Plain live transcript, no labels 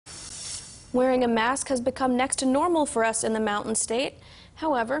Wearing a mask has become next to normal for us in the Mountain State.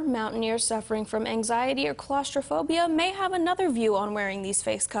 However, mountaineers suffering from anxiety or claustrophobia may have another view on wearing these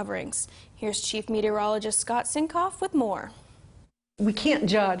face coverings. Here's Chief Meteorologist Scott Sinkoff with more. We can't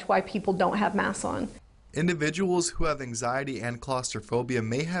judge why people don't have masks on. Individuals who have anxiety and claustrophobia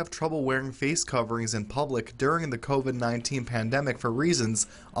may have trouble wearing face coverings in public during the COVID-19 pandemic for reasons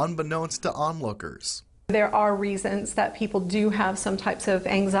unbeknownst to onlookers. There are reasons that people do have some types of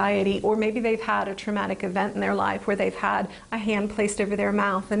anxiety, or maybe they've had a traumatic event in their life where they've had a hand placed over their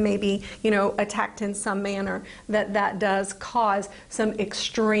mouth and maybe, attacked in some manner that does cause some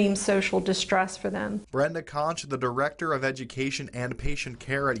extreme social distress for them. Brenda Conch, the Director of Education and Patient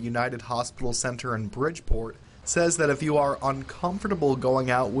Care at United Hospital Center in Bridgeport, says that if you are uncomfortable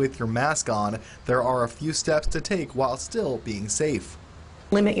going out with your mask on, there are a few steps to take while still being safe.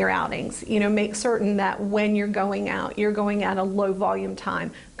 Limit your outings. Make certain that when you're going out at a low volume time.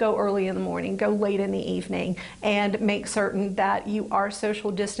 Go early in the morning, go late in the evening, and make certain that you are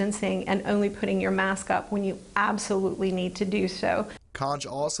social distancing and only putting your mask up when you absolutely need to do so. Conch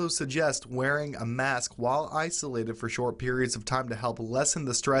also suggests wearing a mask while isolated for short periods of time to help lessen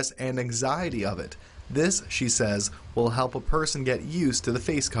the stress and anxiety of it. This, she says, will help a person get used to the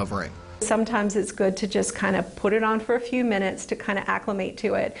face covering. Sometimes it's good to just kind of put it on for a few minutes to kind of acclimate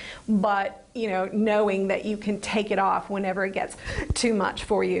to it, but knowing that you can take it off whenever it gets too much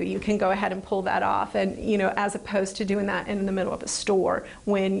for you. You can go ahead and pull that off, and as opposed to doing that in the middle of a store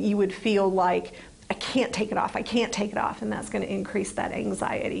when you would feel like, I can't take it off, and that's going to increase that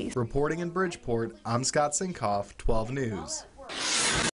anxiety. Reporting in Bridgeport, I'm Scott Sinkoff, 12 News.